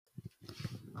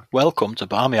Welcome to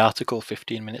Barmy Article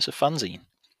 15 Minutes of Fanzine.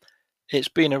 It's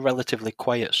been a relatively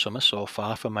quiet summer so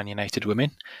far for Man United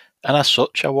women, and as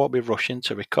such I won't be rushing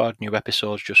to record new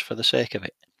episodes just for the sake of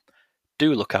it.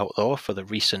 Do look out though for the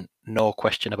recent No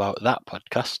Question About That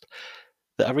podcast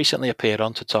that I recently appeared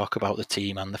on to talk about the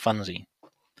team and the fanzine.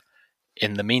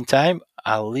 In the meantime,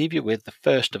 I'll leave you with the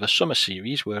first of a summer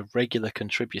series where regular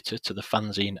contributor to the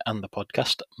fanzine and the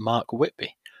podcast, Mark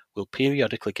Whitby, will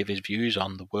periodically give his views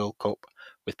on the World Cup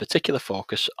with particular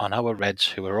focus on our Reds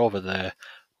who are over there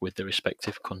with the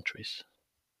respective countries.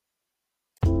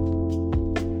 I've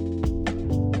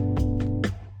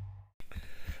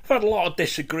had a lot of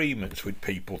disagreements with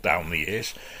people down the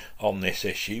years on this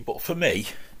issue, but for me,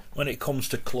 when it comes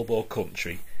to club or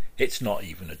country, it's not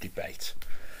even a debate.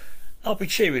 I'll be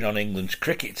cheering on England's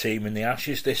cricket team in the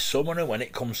Ashes this summer, and when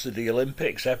it comes to the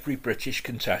Olympics, every British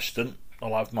contestant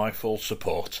will have my full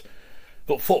support.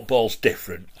 But football's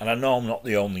different, and I know I'm not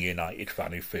the only United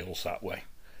fan who feels that way.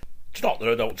 It's not that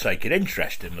I don't take an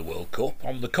interest in the World Cup,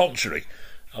 on the contrary.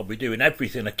 I'll be doing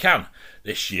everything I can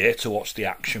this year to watch the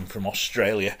action from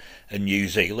Australia and New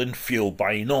Zealand, fuelled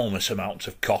by enormous amounts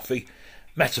of coffee,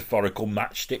 metaphorical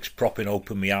matchsticks propping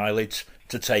open my eyelids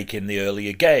to take in the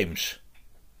earlier games.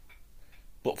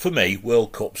 But for me,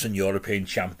 World Cups and European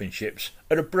Championships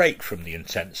are a break from the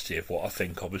intensity of what I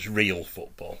think of as real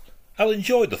football. I'll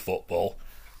enjoy the football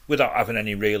without having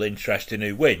any real interest in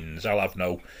who wins. I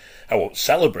won't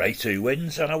celebrate who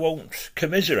wins, and I won't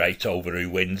commiserate over who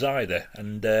wins either.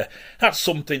 And that's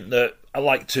something that I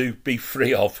like to be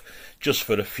free of just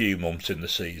for a few months in the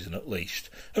season at least.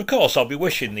 Of course, I'll be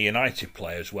wishing the United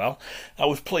players well. I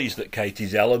was pleased that Katie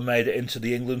Zelem made it into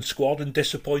the England squad and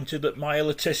disappointed that Maya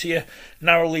Le Tissier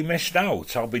narrowly missed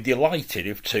out. I'll be delighted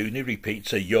if Tooney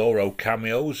repeats her Euro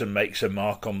cameos and makes a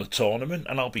mark on the tournament,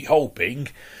 and I'll be hoping,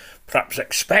 perhaps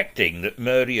expecting, that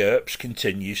Mary Earps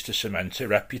continues to cement her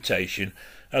reputation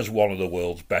as one of the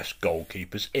world's best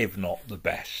goalkeepers, if not the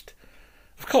best.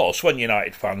 Of course, when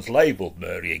United fans labelled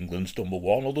Mary England's number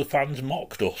one, other fans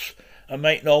mocked us. And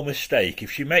make no mistake,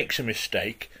 if she makes a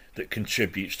mistake that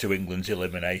contributes to England's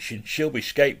elimination, she'll be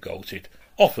scapegoated,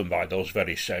 often by those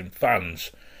very same fans.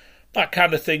 That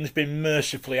kind of thing's been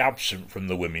mercifully absent from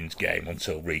the women's game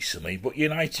until recently, but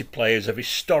United players have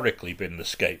historically been the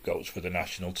scapegoats for the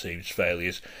national team's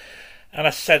failures, and I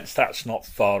sense that's not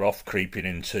far off creeping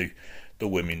into the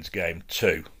women's game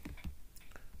too.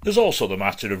 There's also the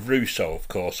matter of Russo, of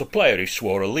course, a player who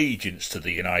swore allegiance to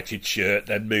the United shirt,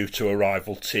 then moved to a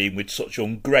rival team with such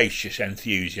ungracious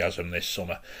enthusiasm this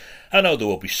summer. I know there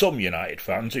will be some United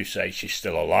fans who say she's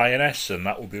still a lioness, and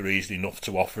that will be reason enough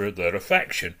to offer her their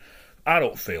affection. I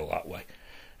don't feel that way.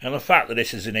 And the fact that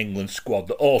this is an England squad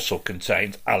that also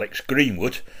contains Alex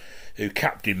Greenwood, who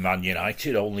captained Man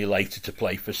United, only later to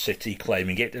play for City,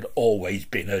 claiming it had always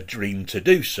been her dream to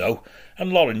do so,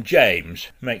 and Lauren James,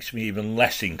 makes me even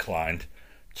less inclined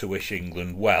to wish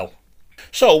England well.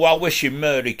 So, while wishing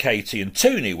Murray, Katie and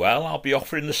Tooney well, I'll be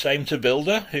offering the same to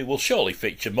Vilde, who will surely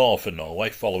feature more for Norway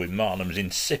following Marnham's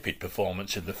insipid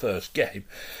performance in the first game,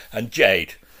 and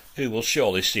Jade, who we'll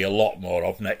surely see a lot more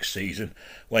of next season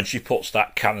when she puts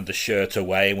that Canada shirt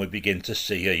away and we begin to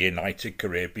see her United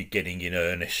career beginning in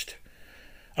earnest.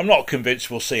 I'm not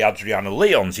convinced we'll see Adriana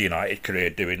Leon's United career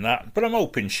doing that, but I'm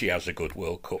hoping she has a good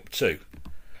World Cup too.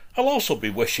 I'll also be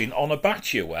wishing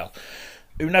Onabatia well,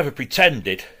 who never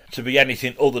pretended to be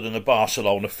anything other than a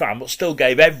Barcelona fan, but still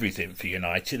gave everything for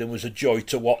United and was a joy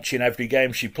to watch in every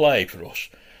game she played for us.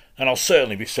 And I'll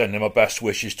certainly be sending my best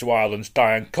wishes to Ireland's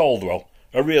Diane Caldwell,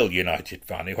 a real United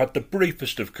fan who had the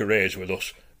briefest of careers with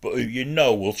us, but who you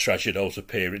know will treasure those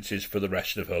appearances for the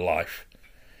rest of her life.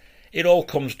 It all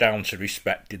comes down to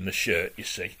respecting the shirt, you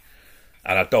see,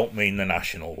 and I don't mean the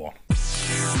national one.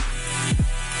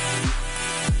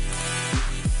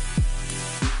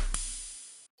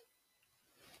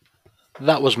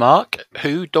 That was Mark,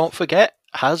 who, don't forget,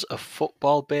 has a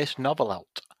football-based novel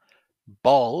out.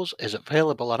 Balls is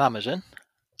available on Amazon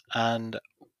and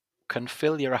can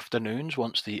fill your afternoons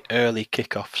once the early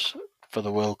kickoffs for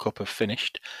the World Cup have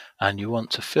finished and you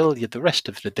want to fill the rest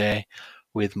of the day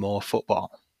with more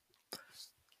football.